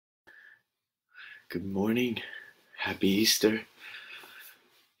Good morning. Happy Easter.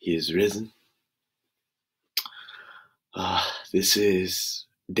 He is risen. This is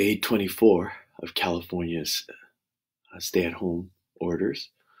day 24 of California's stay-at-home orders.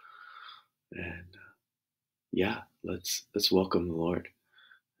 And let's welcome the Lord.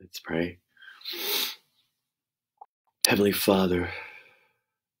 Let's pray. Heavenly Father,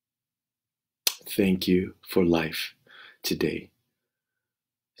 thank you for life today.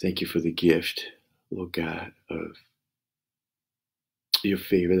 Thank you for the gift, Lord God, of your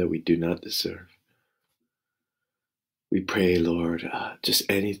favor that we do not deserve. We pray, Lord, just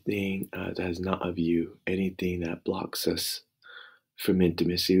anything that is not of you, anything that blocks us from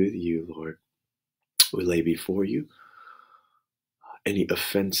intimacy with you, Lord, we lay before you. Any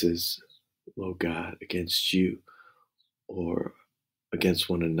offenses, Lord God, against you or against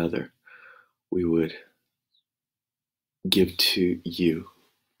one another, we would give to you,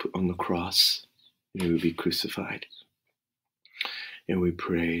 put on the cross, and we would be crucified. And we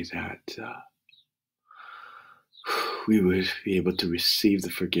pray that we would be able to receive the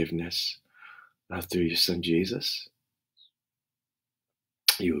forgiveness through your Son Jesus.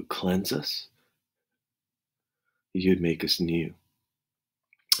 You would cleanse us. You'd make us new.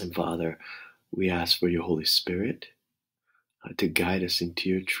 And Father, we ask for your Holy Spirit to guide us into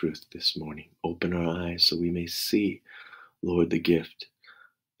your truth this morning. Open our eyes so we may see, Lord, the gift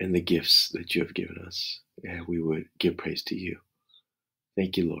and the gifts that you have given us. And we would give praise to you.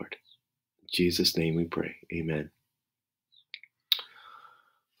 Thank you, Lord. In Jesus' name we pray. Amen.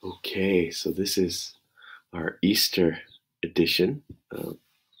 Okay, so this is our Easter edition of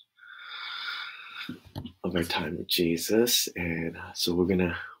our time with Jesus. And so we're going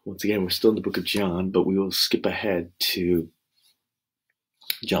to, once again, we're still in the book of John, but we will skip ahead to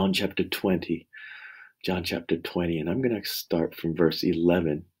John chapter 20. John chapter 20, and I'm going to start from verse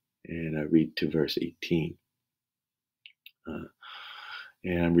 11 and read to verse 18.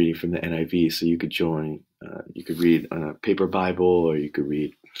 And I'm reading from the NIV, so you could join. You could read on a paper Bible, or you could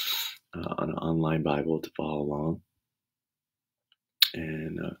read on an online Bible to follow along.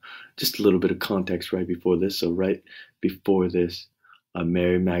 And just a little bit of context right before this. So right before this,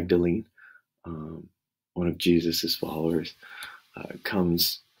 Mary Magdalene, one of Jesus's followers,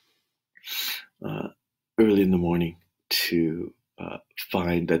 comes early in the morning to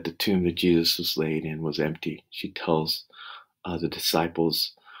find that the tomb that Jesus was laid in was empty. She tells the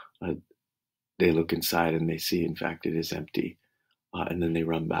disciples, they look inside and they see, in fact, it is empty. And then they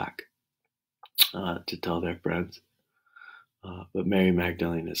run back to tell their friends. But Mary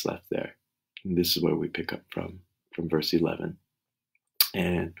Magdalene is left there. And this is where we pick up from verse 11.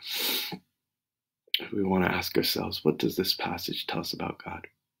 And we want to ask ourselves, what does this passage tell us about God?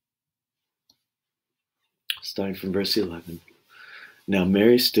 Starting from verse 11. Now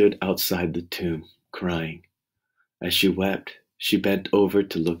Mary stood outside the tomb, crying. As she wept, she bent over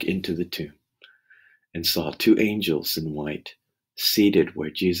to look into the tomb, and saw two angels in white, seated where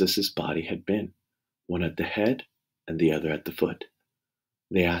Jesus' body had been, one at the head and the other at the foot.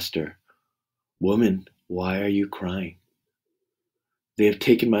 They asked her, "Woman, why are you crying?" "They have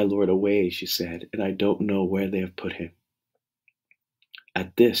taken my Lord away," she said, "and I don't know where they have put him."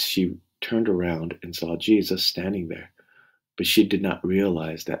 At this, she turned around and saw Jesus standing there, but she did not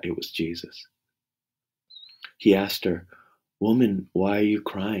realize that it was Jesus. He asked her, "Woman, why are you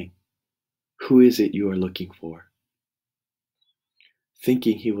crying? Who is it you are looking for?"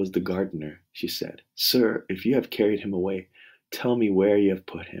 Thinking he was the gardener, she said, "Sir, if you have carried him away, tell me where you have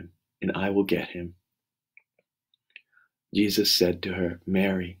put him, and I will get him." Jesus said to her,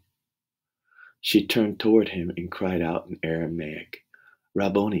 "Mary." She turned toward him and cried out in Aramaic,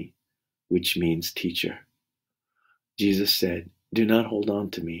 "Rabboni," which means teacher. Jesus said, "Do not hold on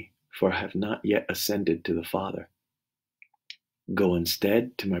to me, for I have not yet ascended to the Father. Go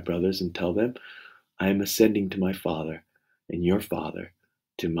instead to my brothers and tell them, I am ascending to my Father and your Father,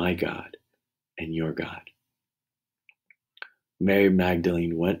 to my God and your God." Mary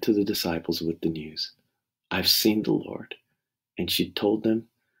Magdalene went to the disciples with the news, "I've seen the Lord," and she told them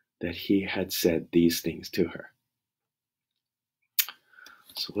that he had said these things to her.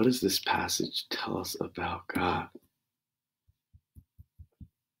 So what does this passage tell us about God?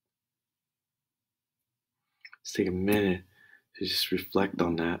 Let's take a minute to just reflect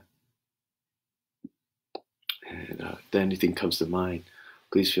on that. And if anything comes to mind,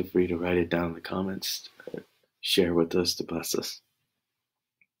 please feel free to write it down in the comments, share with us to bless us.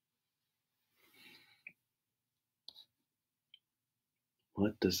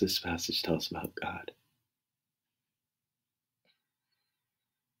 What does this passage tell us about God?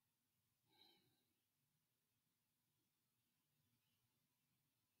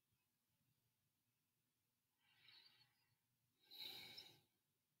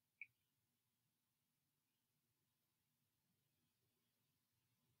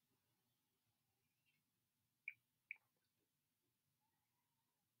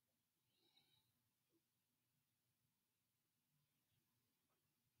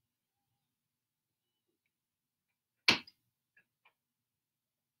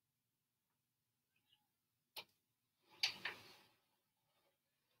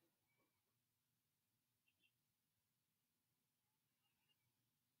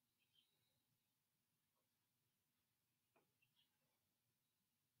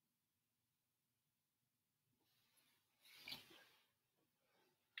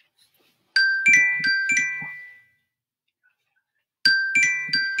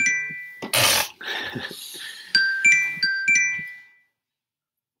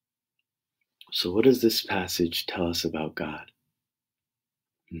 So what does this passage tell us about God?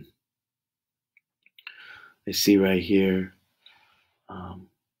 I see right here,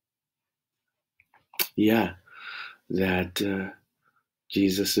 that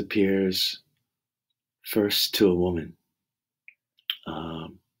Jesus appears first to a woman.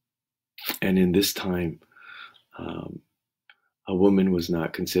 And in this time, a woman was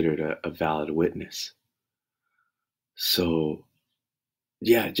not considered a valid witness. So,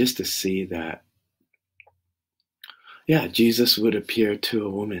 just to see that, Jesus would appear to a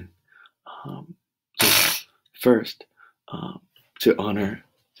woman first to honor.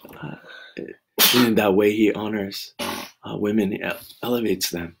 And in that way, he honors women, elevates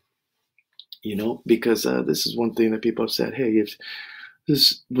them. Because this is one thing that people have said, hey, if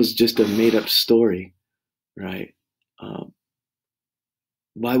this was just a made-up story, right?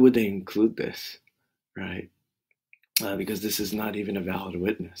 Why would they include this, right? Because this is not even a valid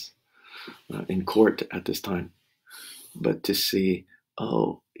witness in court at this time. But to see,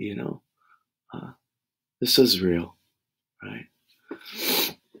 this is real, right?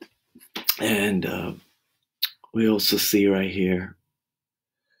 And we also see right here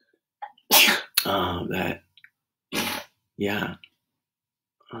that,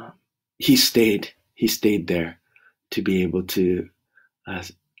 he stayed there to be able to.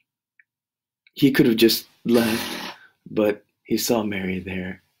 He could have just left, but he saw Mary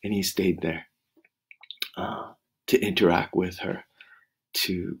there, and he stayed there to interact with her,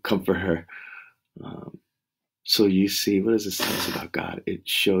 to comfort her. So you see, what does this tell us about God? It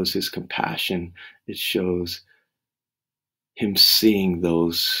shows his compassion. It shows him seeing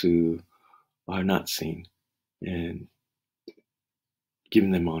those who are not seen and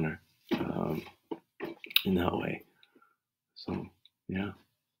giving them honor in that way. So,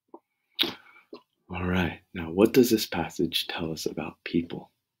 All right. Now, what does this passage tell us about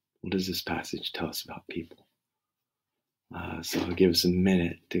people? What does this passage tell us about people? So I'll give us a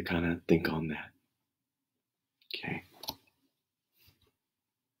minute to kind of think on that. Okay.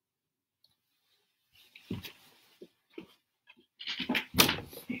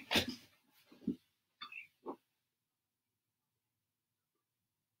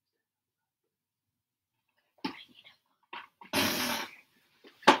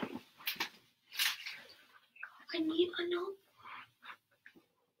 I need a note.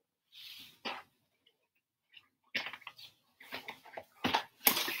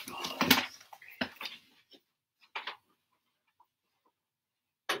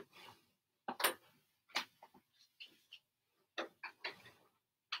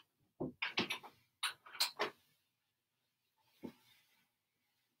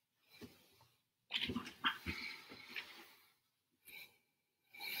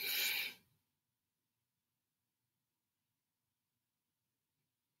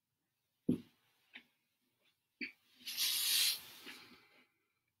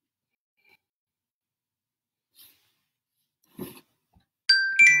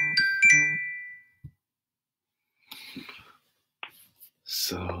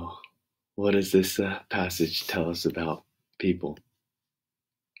 So, what does this passage tell us about people?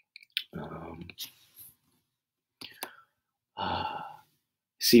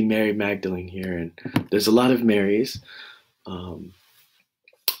 See Mary Magdalene here, and there's a lot of Marys, and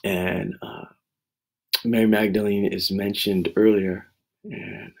Mary Magdalene is mentioned earlier,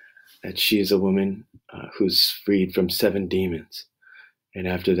 and that she is a woman who's freed from 7 demons, and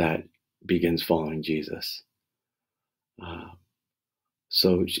after that begins following Jesus.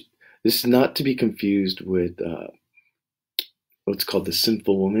 So this is not to be confused with what's called the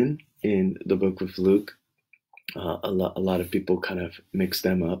sinful woman in the book of Luke. A lot of people kind of mix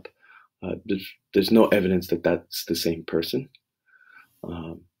them up. There's no evidence that that's the same person.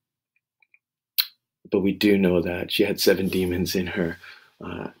 But we do know that she had 7 demons in her,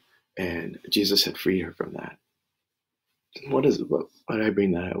 and Jesus had freed her from that. Why did I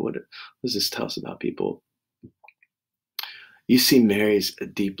bring that out? What does this tell us about people? You see Mary's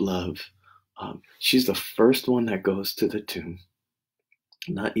deep love. She's the first one that goes to the tomb.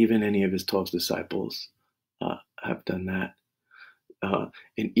 Not even any of his 12 disciples have done that.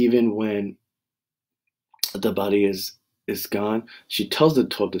 And even when the body is gone, she tells the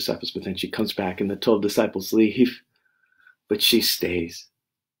 12 disciples, but then she comes back and the 12 disciples leave, but she stays.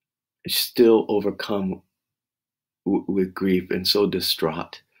 She's still overcome with grief and so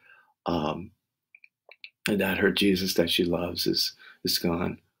distraught that her Jesus that she loves is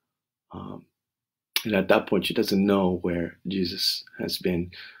gone. And at that point, she doesn't know where Jesus has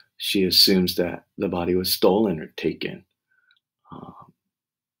been. She assumes that the body was stolen or taken.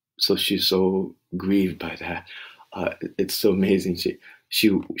 so she's so grieved by that. It's so amazing.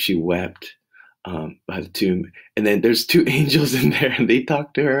 She wept by the tomb, and then there's two angels in there, and they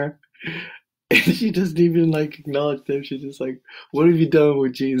talk to her, and she doesn't even like acknowledge them. She's just like, "What have you done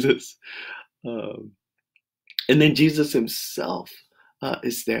with Jesus?" Um, and then Jesus himself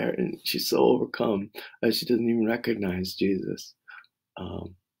is there, and she's so overcome she doesn't even recognize Jesus.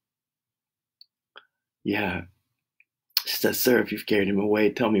 Um, yeah, she says, "Sir, if you've carried him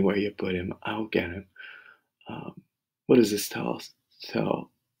away, tell me where you put him. I'll get him." Um, what does this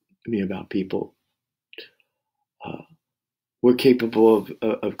tell me about people? Uh, we're capable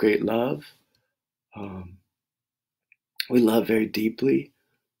of great love. Um, we love very deeply.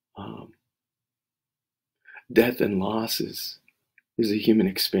 Um, death and loss is a human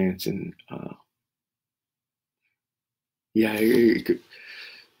experience, and yeah, it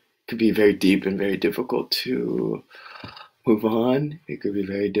could be very deep and very difficult to move on. It could be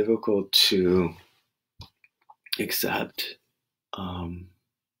very difficult to accept. Um,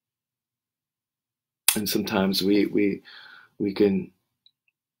 and sometimes we can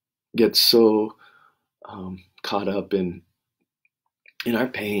get so caught up in our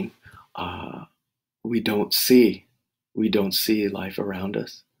pain, uh, we don't see life around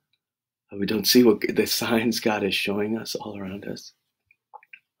us. We don't see what the signs God is showing us all around us.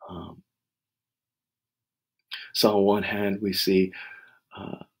 Um, so on one hand, we see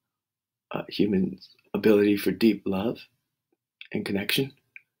uh, human ability for deep love and connection,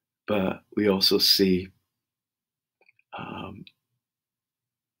 but we also see um,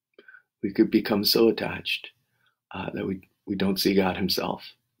 we could become so attached that we don't see God Himself.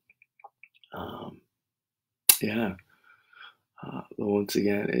 Um, yeah. Once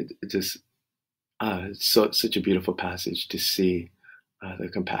again, it just it's such a beautiful passage to see the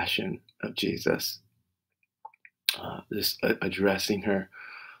compassion of Jesus, just addressing her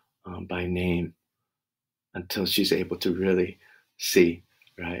by name until she's able to really see,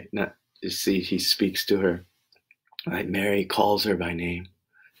 right? Not just see, He speaks to her. Right? Mary calls her by name.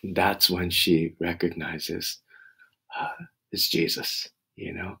 And that's when she recognizes it's Jesus,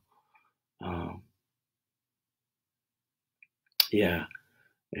 you know? Um, yeah.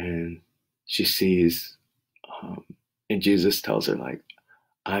 And she sees, and Jesus tells her, like,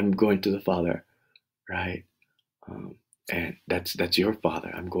 I'm going to the Father, right? Um, and that's your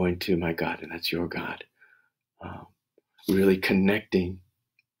Father. I'm going to my God, and that's your God. Um, really connecting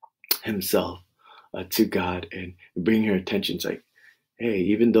himself to God and bringing her attention. It's like, hey,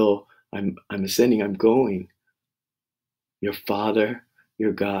 even though I'm ascending, I'm going. Your Father,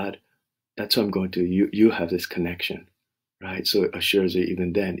 your God, that's who I'm going to. You have this connection, right? So it assures her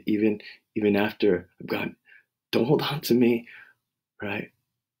even then, even after I've gone, don't hold on to me, right?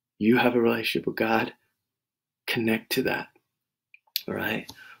 You have a relationship with God. Connect to that,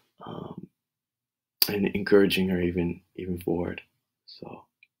 right? Um, and encouraging her even forward. So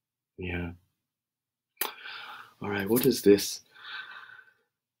yeah. All right. What does this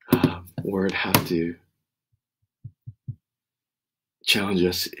word have to challenge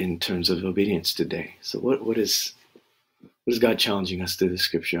us in terms of obedience today? So what is God challenging us through the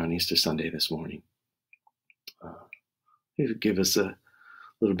scripture on Easter Sunday this morning? Give us a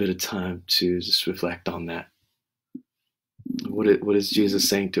little bit of time to just reflect on that. What is Jesus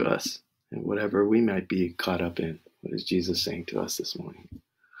saying to us? And whatever we might be caught up in, what is Jesus saying to us this morning?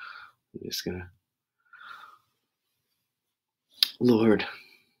 I'm just gonna, Lord,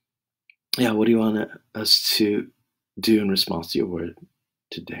 yeah, what do you want us to do in response to your word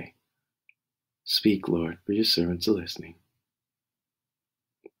today? Speak, Lord, for your servants are listening.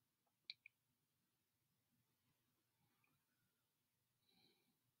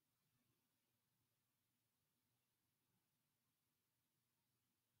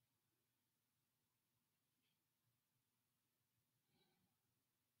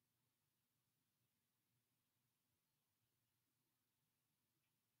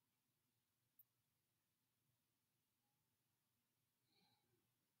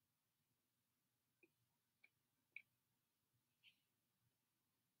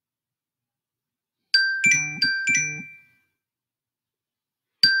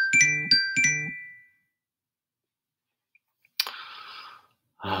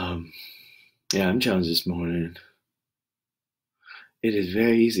 Um, yeah, I'm challenged this morning. It is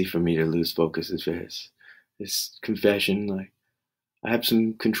very easy for me to lose focus. It's confession. Like, I have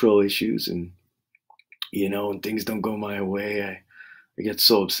some control issues, and when things don't go my way, I get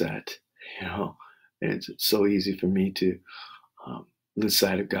so upset. You know, and it's so easy for me to lose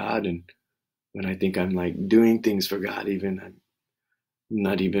sight of God. And when I think I'm like doing things for God, even I'm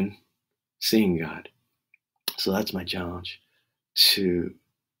not even seeing God. So that's my challenge, to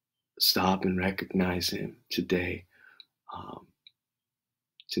stop and recognize him today,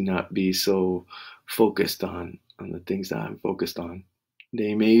 to not be so focused on the things that I'm focused on.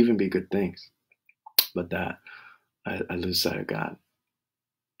 They may even be good things, but that I lose sight of God.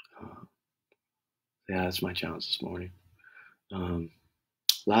 Yeah, that's my challenge this morning.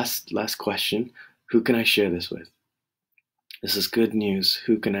 Last question. Who can I share this with? This is good news.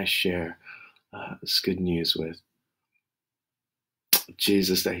 Who can I share this good news with?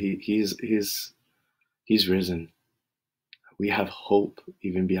 Jesus, that he's risen. We have hope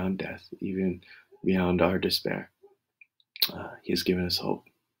even beyond death, even beyond our despair. He has given us hope.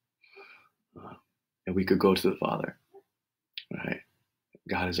 And we could go to the Father, right?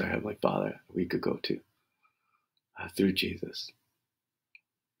 God is our Heavenly Father. We could go to through Jesus.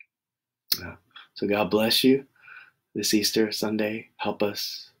 So God bless you this Easter Sunday. Help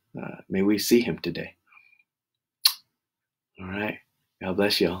us. May we see him today. All right. God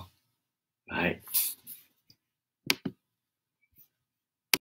bless y'all. Bye.